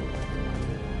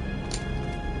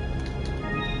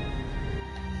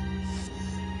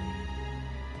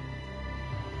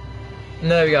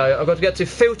 There we go. I've got to get to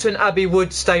Filton Abbey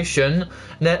Wood Station,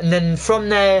 and then from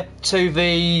there to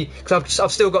the. Because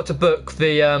I've still got to book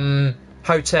the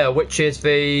hotel, which is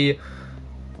the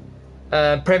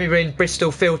Premier Inn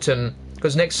Bristol Filton,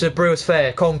 because next to Brewers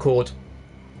Fair, Concord.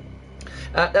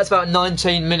 That's about a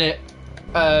 19-minute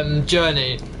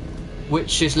journey,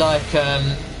 which is like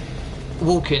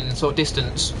walking sort of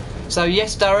distance. So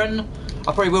yes, Darren,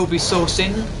 I probably will be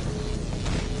sourcing.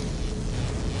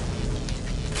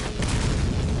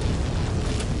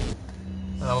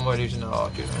 Oh, I'm already using that. Oh,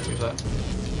 I'm going to use that.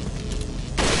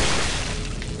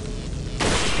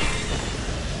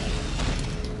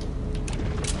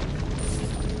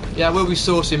 Yeah, I will be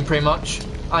sourcing pretty much.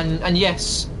 And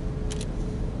yes,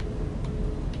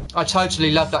 I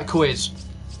totally love that quiz.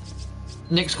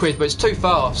 Nick's quiz, but it's too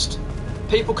fast.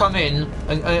 People come in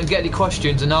and get the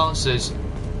questions and answers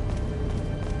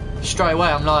straight away.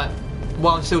 I'm like,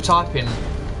 while I'm still typing.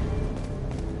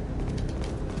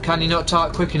 Can you not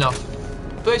type quick enough?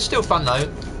 But it's still fun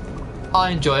though.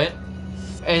 I enjoy it.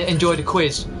 Enjoy the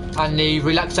quiz and the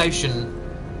relaxation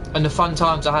and the fun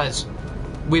times I had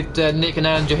with Nick and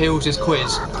Andrew Hills'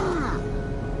 quiz.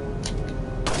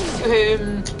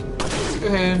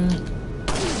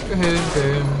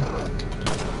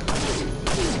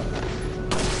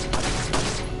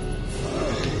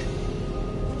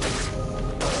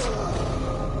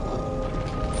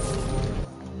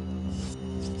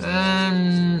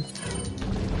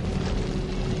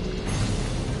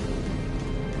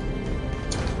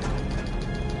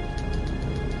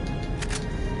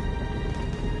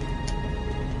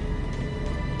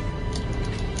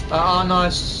 Are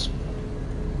nice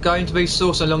going to be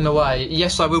sourced along the way?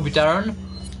 Yes, I will be, Darren,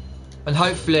 and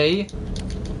hopefully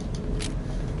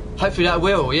that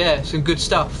will. Yeah, some good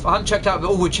stuff. I haven't checked out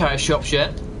all the charity shops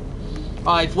yet.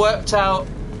 I've worked out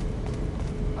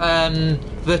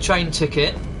the train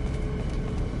ticket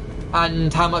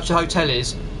and how much the hotel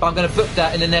is, but I'm going to book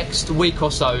that in the next week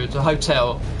or so, the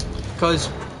hotel, because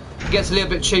it gets a little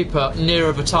bit cheaper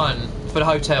nearer the time for the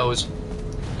hotels,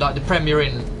 like the Premier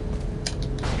Inn.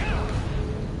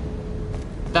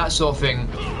 That sort of thing.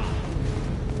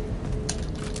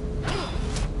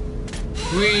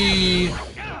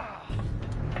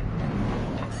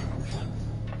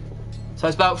 So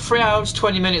it's about 3 hours,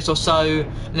 20 minutes or so,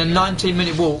 and a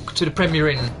 19-minute walk to the Premier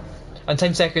Inn, and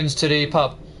 10 seconds to the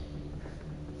pub.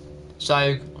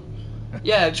 So,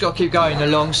 yeah, just got to keep going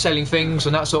along, selling things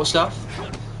and that sort of stuff.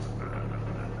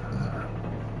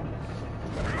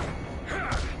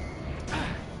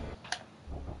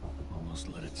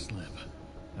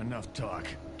 Enough talk.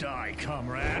 Die,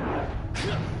 comrade.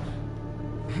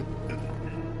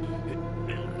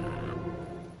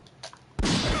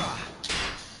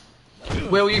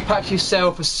 Will you pack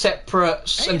yourself a separate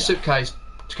suitcase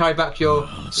to carry back your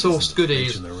sourced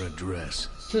goodies? In the red dress.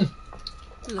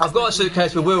 I've got a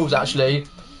suitcase with wheels actually.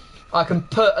 I can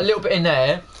put a little bit in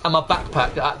there and my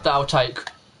backpack that I'll take.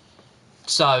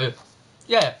 So,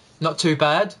 yeah, not too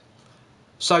bad.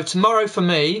 So tomorrow for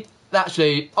me,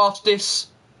 actually after this,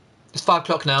 it's 5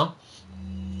 o'clock now.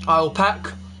 I will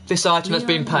pack this item that's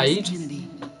been paid.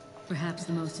 Perhaps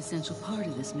the most essential part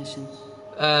of this mission.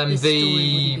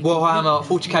 the Warhammer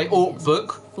 40k Orc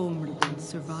book. Formidable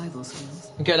survival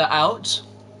skills. And get that out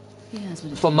He has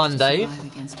what it for takes Monday. to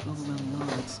survive against overwhelming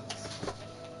odds.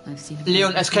 I've seen him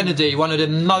Leon S. Kennedy, one of the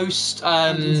most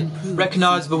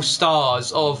recognisable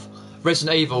stars of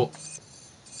Resident Evil.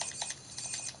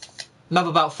 Another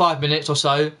about 5 minutes or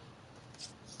so.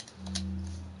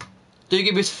 Do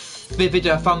give this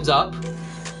video a thumbs up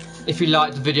if you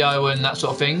like the video and that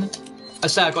sort of thing. I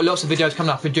say I've got lots of videos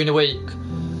coming up during the week.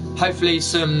 Hopefully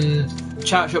some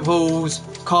charity shop hauls,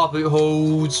 car boot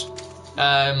hauls.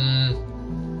 Car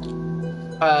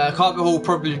boot haul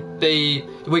probably be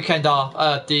the weekend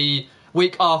the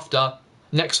week after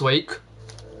next week.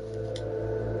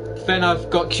 Then I've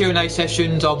got Q&A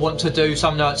sessions I want to do,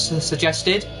 something that's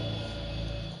suggested.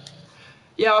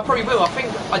 Yeah, I probably will. I think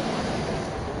I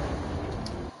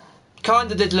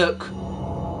kinda did look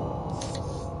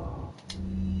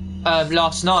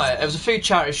last night. There was a few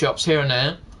charity shops here and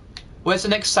there. Where's the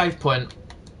next save point?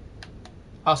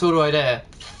 Oh, it's all the way there.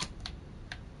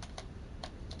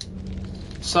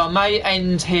 So I may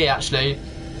end here actually,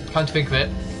 come to think of it,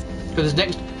 because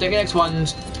the next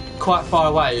one's quite far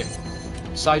away.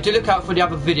 So do look out for the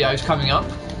other videos coming up.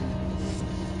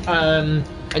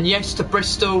 And yes, to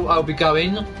Bristol I'll be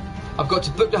going. I've got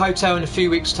to book the hotel in a few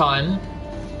weeks' time.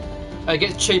 It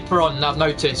gets cheaper on, I've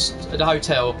noticed, at the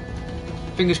hotel.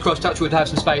 Fingers crossed, touch wood, have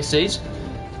some spaces.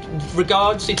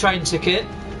 Regards the train ticket,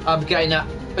 I'm getting that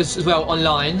as well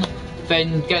online.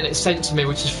 Then getting it sent to me,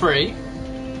 which is free.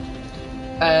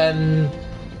 And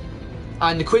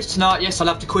the quiz tonight, yes, I'll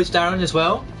have to quiz Darren as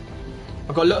well.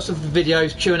 I've got lots of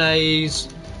videos, Q&As,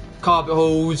 carpet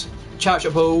hauls, charity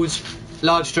shop hauls,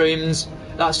 live streams,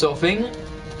 that sort of thing.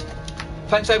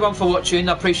 Thanks everyone for watching,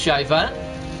 I appreciate that.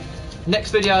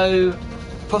 Next video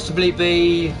possibly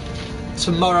be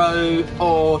tomorrow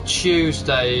or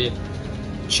Tuesday,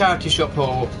 charity shop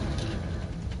haul.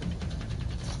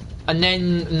 And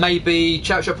then maybe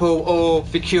charity shop haul or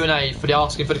the Q&A for the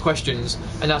asking for the questions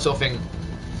and that sort of thing.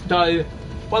 So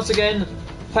once again,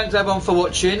 thanks everyone for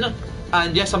watching.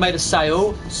 And yes, I made a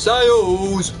sale.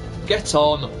 Sales! Get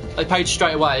on. They paid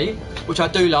straight away, which I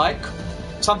do like.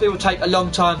 Some people take a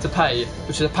long time to pay,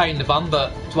 which is a pain in the bum,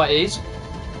 but it's what it is.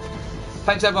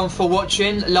 Thanks everyone for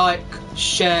watching. Like,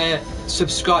 share,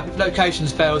 subscribe, hit the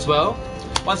notifications bell as well.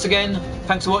 Once again,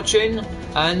 thanks for watching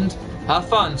and have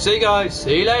fun. See you guys.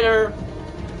 See you later.